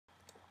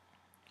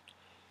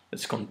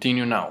Let's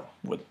continue now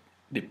with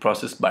the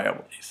process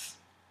variable is.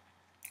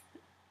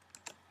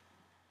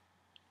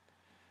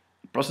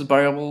 The process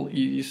variable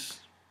is,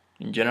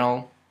 in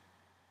general,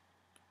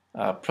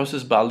 a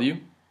process value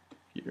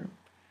here,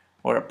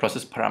 or a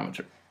process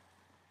parameter,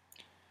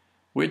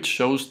 which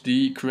shows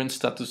the current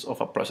status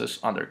of a process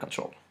under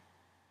control.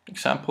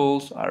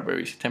 Examples are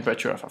very easy.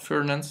 Temperature of a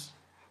furnace.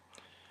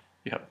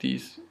 You have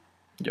this,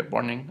 you're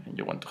burning, and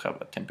you want to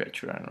have a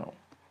temperature, I don't know,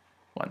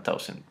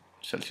 1000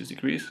 Celsius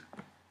degrees.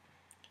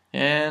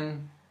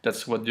 And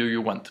that's what do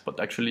you want. But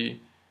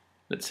actually,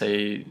 let's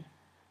say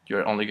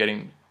you're only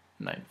getting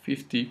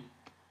 950.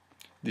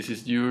 This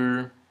is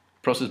your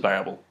process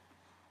variable.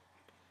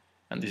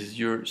 And this is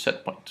your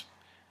set point.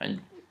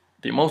 And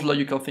the most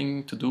logical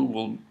thing to do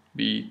will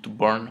be to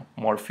burn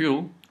more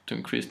fuel to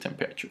increase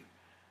temperature.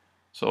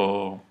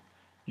 So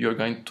you're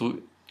going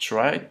to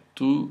try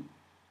to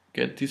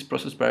get this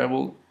process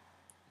variable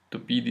to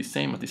be the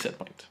same as the set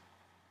point.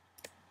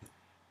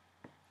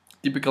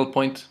 Typical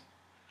point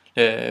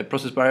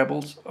process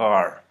variables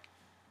are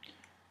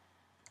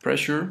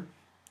pressure,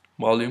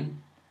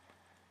 volume,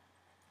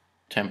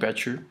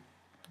 temperature,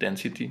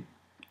 density,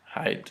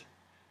 height,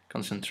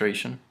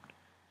 concentration,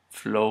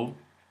 flow,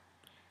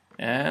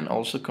 and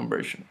also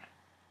conversion.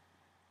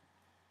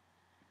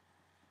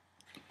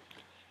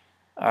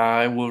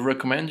 I will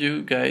recommend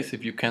you guys,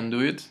 if you can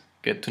do it,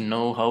 get to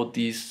know how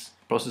these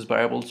process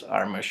variables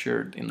are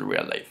measured in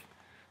real life.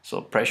 So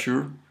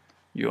pressure,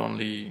 you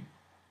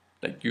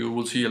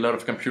will see a lot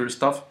of computer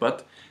stuff,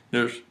 but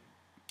there's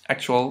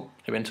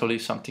eventually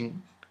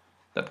something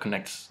that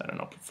connects. I don't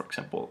know, for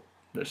example,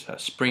 there's a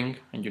spring,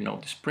 and you know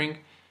the spring,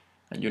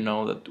 and you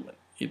know that when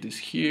it is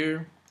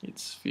here,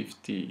 it's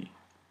 50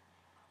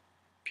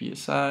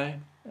 psi,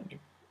 and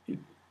it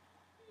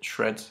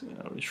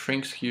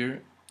shrinks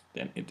here,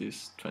 then it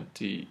is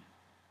 200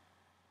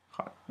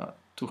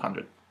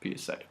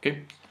 psi.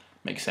 Okay,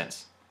 makes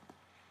sense.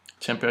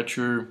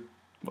 Temperature,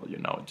 well, you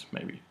know, it's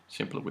maybe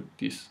simple with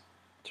this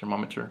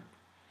thermometer,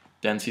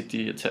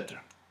 density,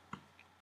 etc.